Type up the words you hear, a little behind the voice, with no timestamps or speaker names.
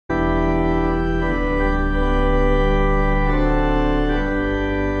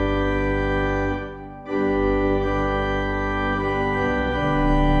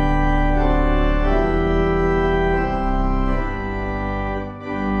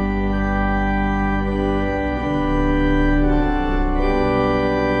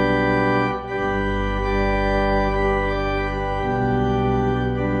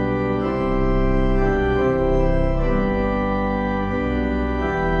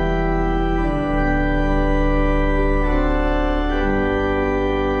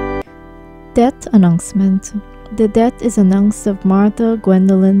Death announcement. The death is announced of Martha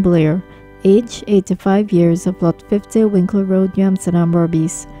Gwendolyn Blair, age 85 years, of Lot 50 Winkle Road, New Amsterdam,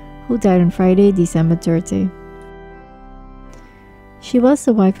 Berbice, who died on Friday, December 30. She was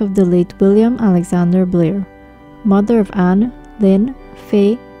the wife of the late William Alexander Blair, mother of Anne, Lynn,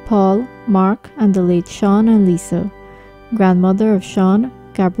 Faye, Paul, Mark, and the late Sean and Lisa, grandmother of Sean,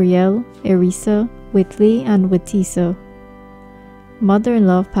 Gabrielle, Erisa, Whitley, and Whitisa,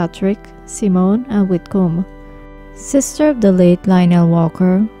 mother-in-law of Patrick, Simone, and Whitcomb, sister of the late Lionel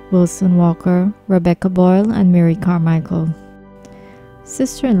Walker, Wilson Walker, Rebecca Boyle, and Mary Carmichael,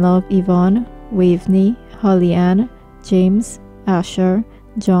 sister-in-law of Yvonne, Waveney, Holly Ann, James, Asher,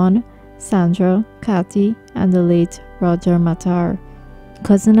 John, Sandra, Kathy, and the late Roger Matar,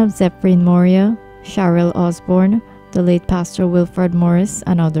 cousin of Zephyrin Moria, Cheryl Osborne, the late Pastor Wilfred Morris,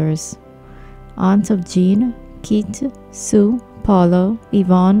 and others, aunt of Jean, Keith, Sue, Paula,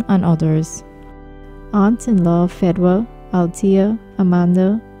 Yvonne, and others, aunt-in-law of Fedwa, Althea,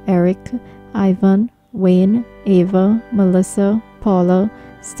 Amanda, Eric, Ivan, Wayne, Ava, Melissa, Paula,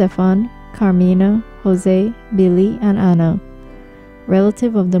 Stefan, Carmina, Jose, Billy, and Anna,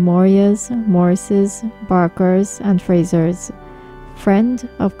 relative of the Morias, Morrises, Barkers, and Frasers, friend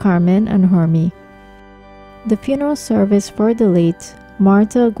of Carmen and Hermie. The funeral service for the late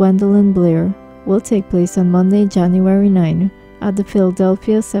Martha Gwendolyn Blair will take place on Monday, January 9, at the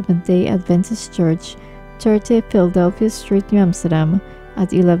Philadelphia Seventh-day Adventist Church, 30 Philadelphia Street, New Amsterdam,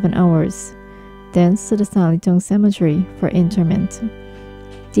 at 11 hours. Thence to the Stanleyton Cemetery for interment.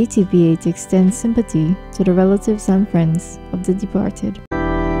 DTVH extends sympathy to the relatives and friends of the departed.